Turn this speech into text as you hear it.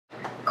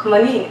Come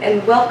on in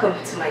and welcome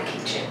to my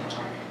kitchen.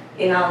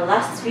 In our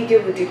last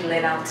video we did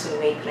learn how to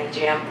make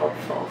Nigerian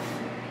puff.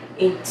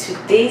 In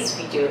today's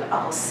video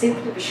I'll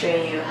simply be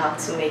showing you how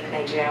to make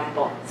Nigerian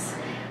buns.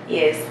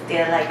 Yes, they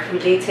are like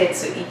related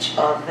to each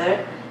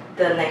other.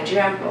 The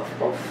Nigerian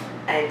puff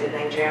and the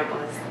Nigerian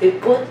buns, they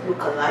both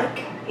look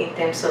alike in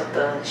terms of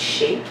the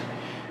shape.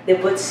 They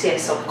both share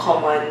some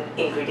common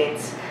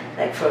ingredients.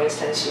 Like for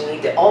instance, you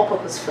need the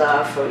all-purpose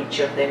flour for each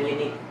of them, you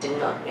need the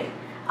nutmeg.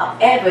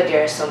 However,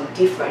 there are some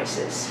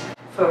differences.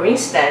 For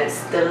instance,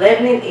 the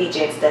leavening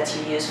agent that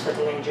you use for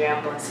the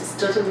Nigerian buns is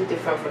totally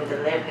different from the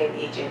leavening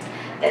agent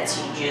that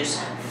you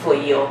use for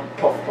your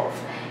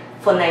puff.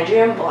 For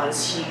Nigerian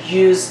buns, you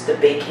use the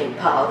baking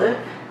powder.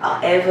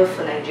 However,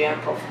 for Nigerian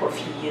puff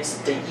you use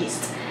the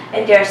yeast.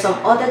 And there are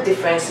some other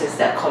differences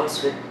that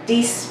comes with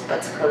these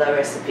particular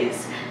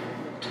recipes,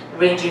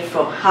 ranging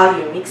from how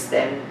you mix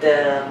them,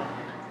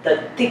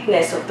 the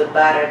thickness of the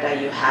batter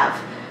that you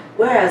have.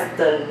 Whereas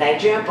the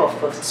Nigerian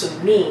puff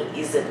to me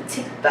is a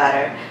thick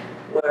batter,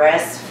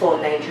 whereas for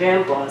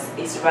Nigerian buns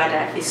it's rather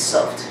a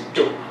soft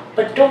dough.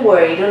 But don't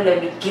worry, don't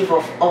let me give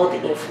off all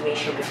the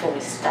information before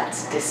we start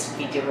this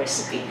video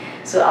recipe.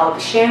 So I'll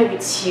be sharing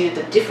with you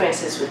the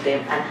differences with them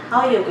and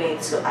how you're going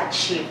to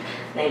achieve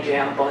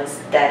Nigerian buns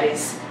that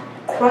is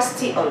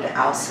crusty on the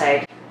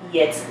outside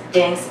yet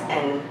dense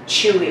and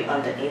chewy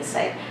on the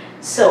inside.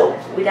 So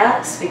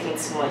without speaking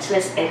too much,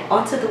 let's head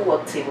onto the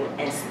work table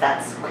and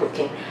start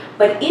cooking.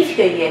 But if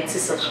you're yet to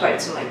subscribe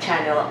to my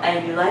channel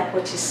and you like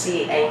what you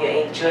see and you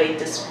enjoy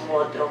this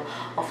model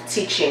of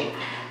teaching,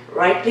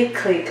 rightly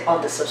click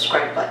on the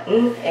subscribe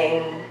button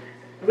and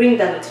ring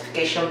the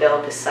notification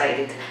bell beside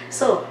it.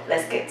 So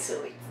let's get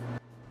to it.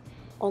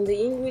 On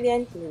the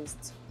ingredient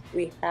list,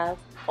 we have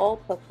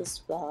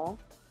all-purpose flour,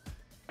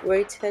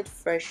 grated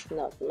fresh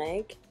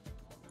nutmeg,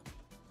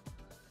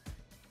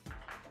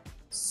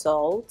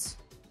 salt,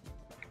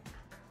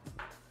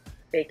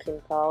 baking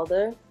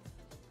powder,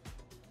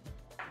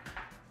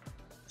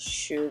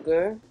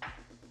 sugar,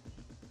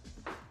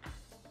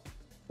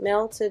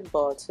 melted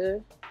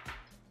butter,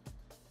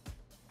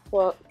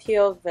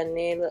 pure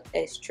vanilla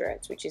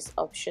extract, which is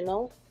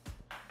optional,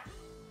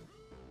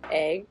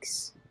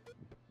 eggs,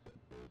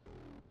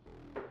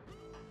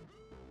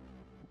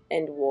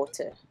 and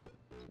water.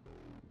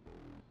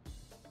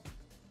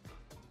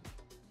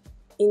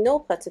 In no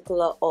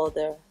particular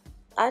order,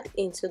 add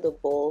into the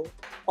bowl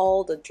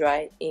all the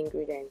dried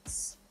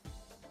ingredients.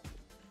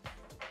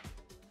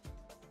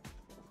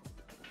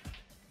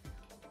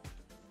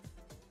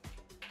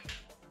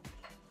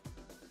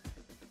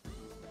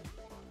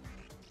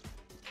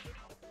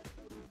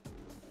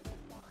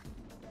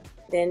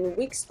 Then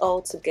mix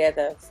all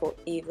together for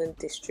even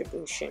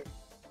distribution.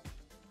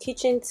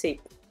 Kitchen tip: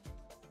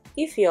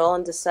 if you're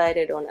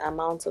undecided on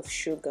amount of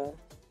sugar,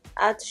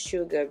 add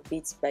sugar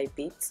bit by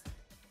bit.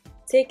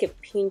 Take a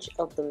pinch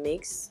of the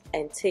mix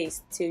and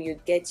taste till you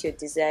get your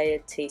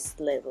desired taste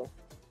level.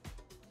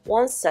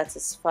 Once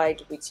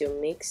satisfied with your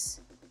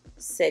mix,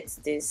 set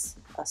this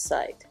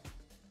aside.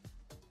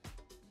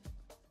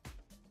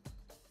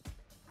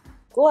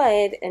 Go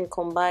ahead and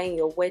combine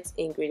your wet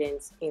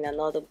ingredients in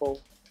another bowl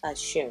as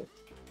shown.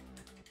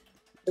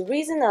 The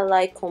reason I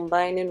like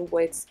combining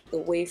wet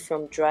away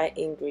from dry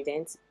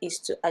ingredients is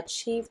to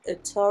achieve a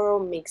thorough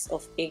mix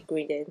of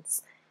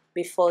ingredients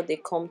before they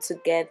come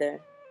together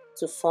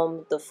to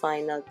form the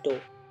final dough.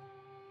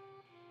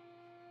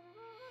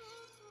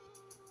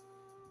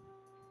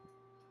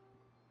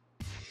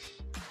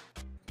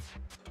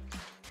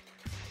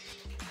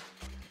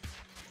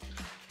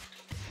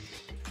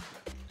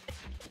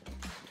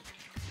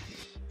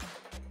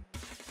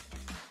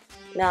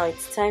 Now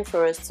it's time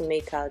for us to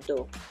make our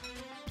dough.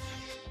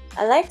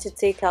 I like to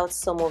take out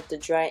some of the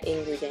dry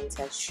ingredients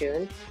as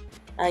shown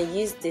and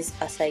use this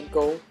as I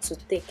go to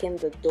thicken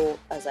the dough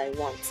as I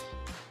want.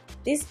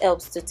 This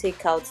helps to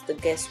take out the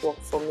guesswork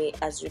for me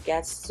as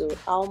regards to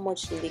how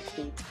much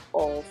liquid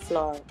or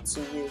flour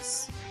to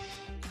use.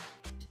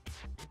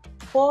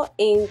 Pour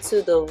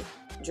into the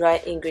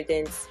dry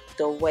ingredients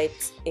the wet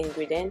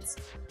ingredients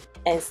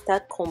and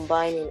start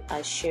combining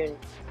as shown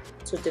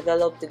to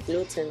develop the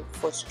gluten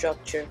for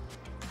structure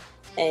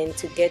and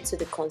to get to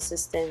the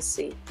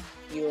consistency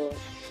you're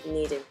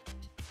needing.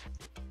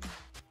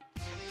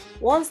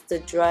 Once the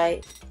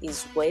dry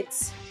is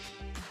wet,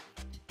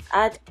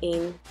 add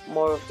in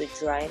more of the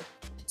dry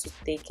to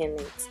thicken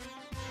it.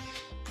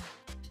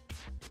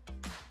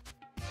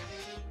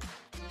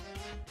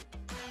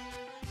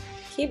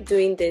 Keep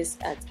doing this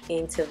at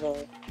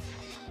interval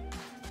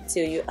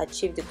till you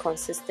achieve the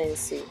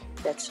consistency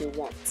that you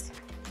want.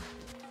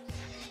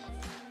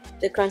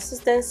 The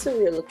consistency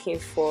we're looking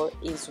for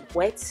is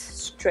wet,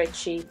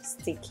 stretchy,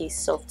 sticky,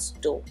 soft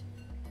dough.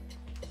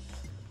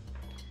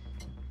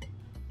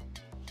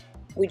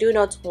 We do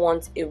not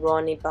want a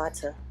runny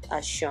batter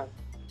as shown.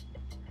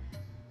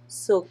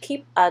 So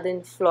keep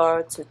adding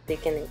flour to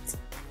thicken it.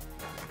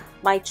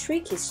 My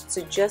trick is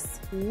to just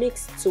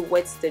mix to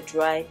wet the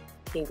dry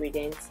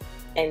ingredients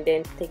and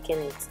then thicken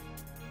it,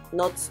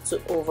 not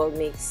to over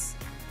mix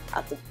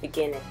at the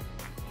beginning.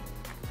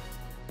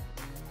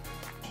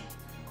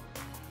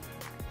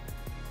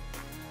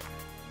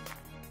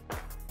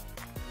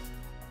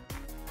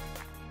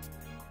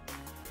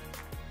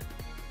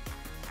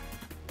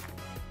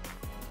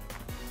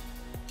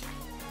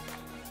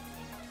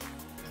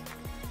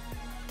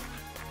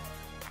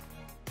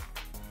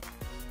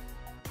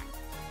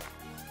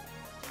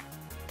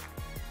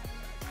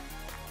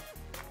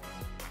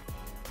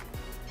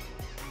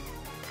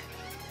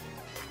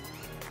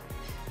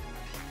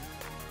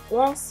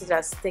 Once it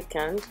has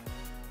thickened,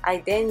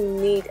 I then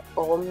knead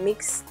or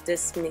mix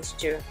this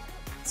mixture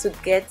to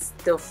get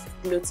the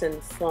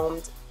gluten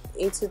formed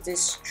into this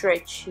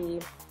stretchy,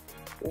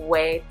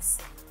 wet,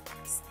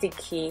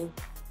 sticky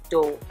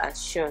dough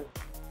as shown.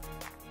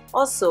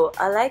 Also,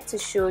 I like to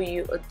show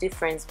you a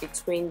difference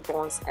between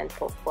buns and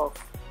puff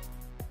puff.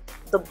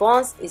 The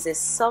buns is a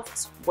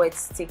soft, wet,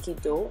 sticky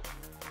dough,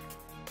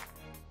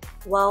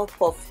 while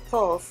puff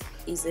puff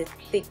is a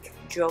thick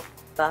drop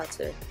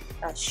batter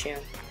as shown.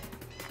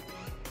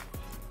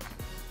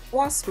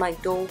 Once my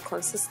dough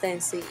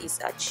consistency is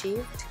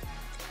achieved,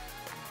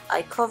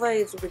 I cover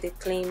it with a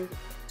clean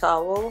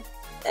towel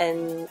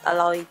and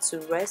allow it to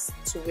rest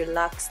to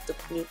relax the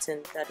gluten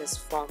that is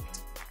formed,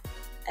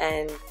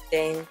 and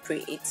then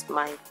preheat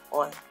my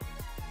oil.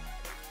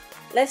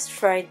 Let's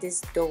fry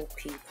this dough,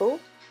 people.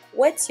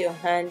 Wet your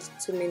hand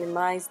to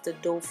minimize the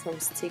dough from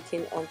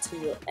sticking onto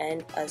your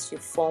hand as you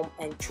form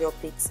and drop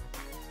it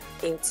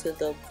into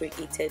the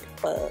preheated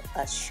oil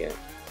as shown.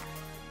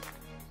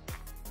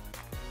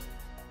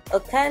 A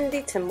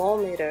handy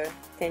thermometer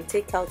can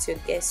take out your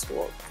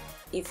guesswork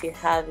if you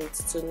have it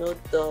to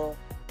know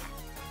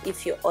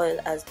if your oil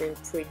has been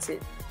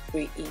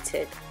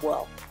preheated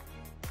well.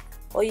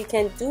 Or you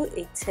can do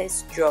a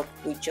test drop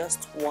with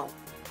just one.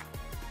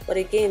 But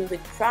again,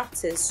 with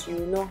practice, you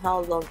will know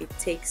how long it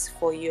takes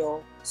for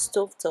your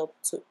stovetop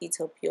to heat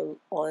up your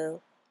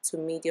oil to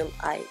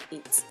medium-high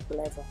heat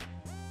level.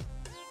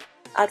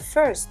 At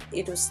first,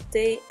 it will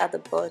stay at the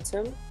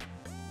bottom,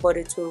 but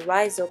it will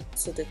rise up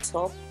to the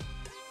top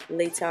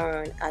later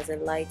on as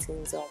it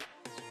lightens up.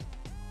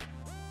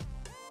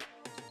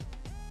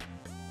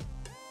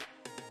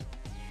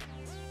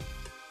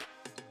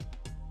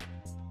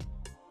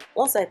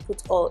 Once I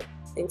put all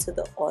into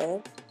the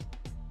oil,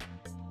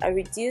 I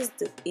reduce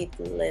the heat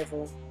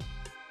level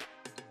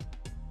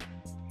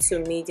to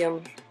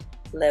medium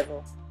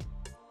level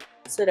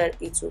so that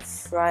it will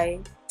fry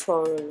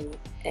thoroughly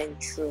and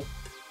through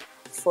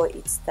before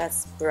it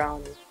starts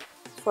browning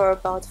for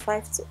about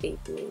 5 to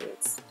 8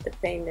 minutes,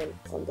 depending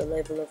on the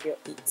level of your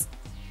heat.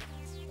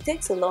 It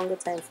takes a longer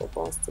time for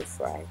buns to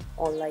fry,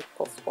 unlike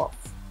puff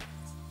puff,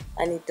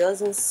 and it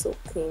doesn't soak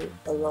in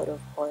a lot of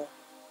oil.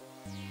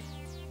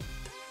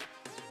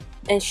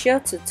 Ensure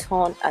to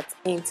turn at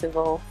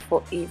interval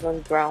for even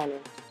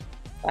browning,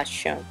 as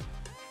shown.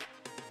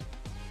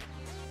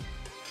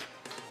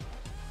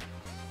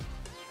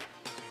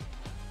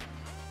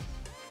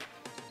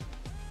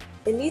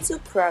 A little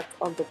crack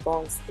on the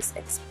buns is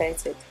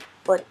expected,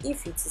 but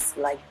if it is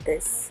like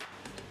this,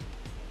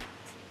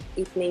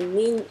 it may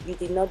mean you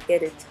did not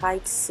get a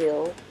tight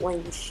seal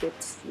when you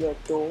shaped your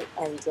dough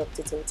and dropped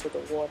it into the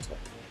water.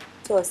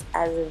 Thus,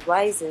 as it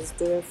rises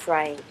during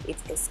frying, it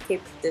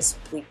escaped this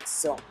weak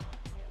zone.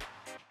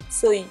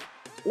 So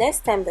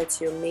next time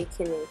that you're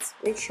making it,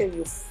 make sure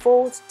you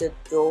fold the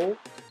dough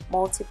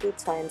multiple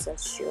times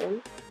as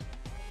shown,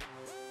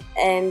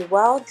 and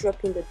while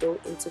dropping the dough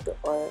into the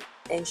oil,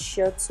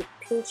 ensure to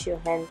pinch your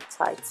hand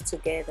tight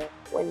together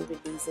when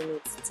releasing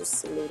it to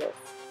seal it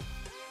off.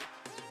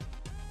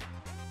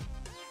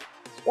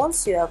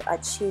 Once you have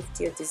achieved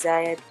your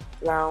desired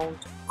round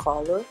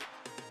color,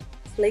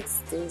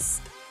 place this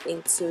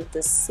into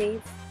the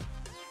sieve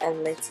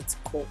and let it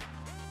cool.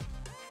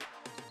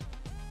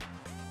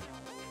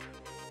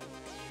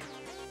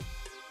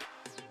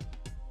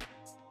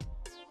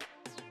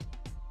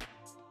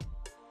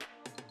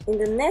 In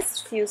the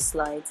next few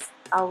slides,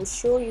 I will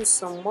show you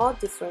some more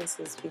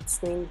differences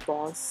between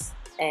buns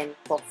and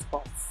puff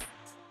puff.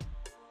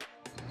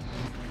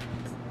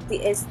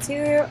 The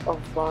exterior of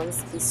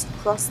buns is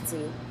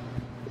crusty,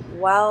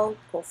 while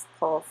puff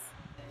puff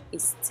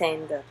is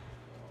tender.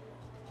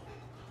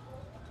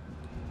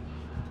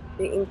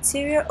 The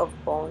interior of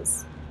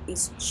buns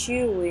is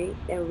chewy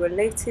and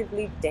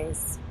relatively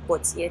dense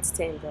but yet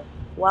tender,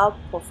 while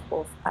puff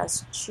puff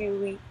has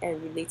chewy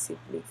and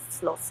relatively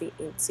fluffy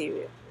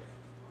interior.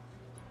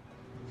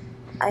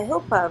 I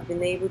hope I have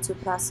been able to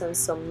pass on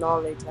some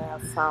knowledge I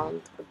have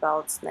found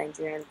about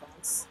Nigerian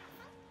buns.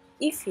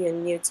 If you're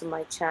new to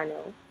my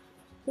channel,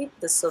 hit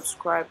the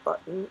subscribe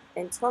button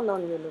and turn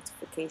on your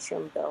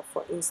notification bell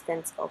for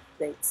instant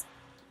updates.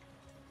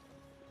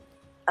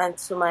 And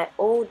to my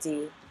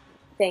oldie,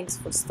 thanks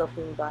for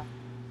stopping by.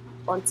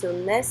 Until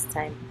next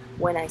time,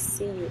 when I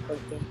see you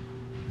again,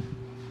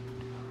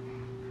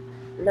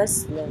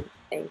 let's learn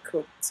and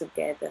cook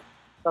together.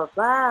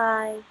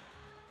 Bye-bye.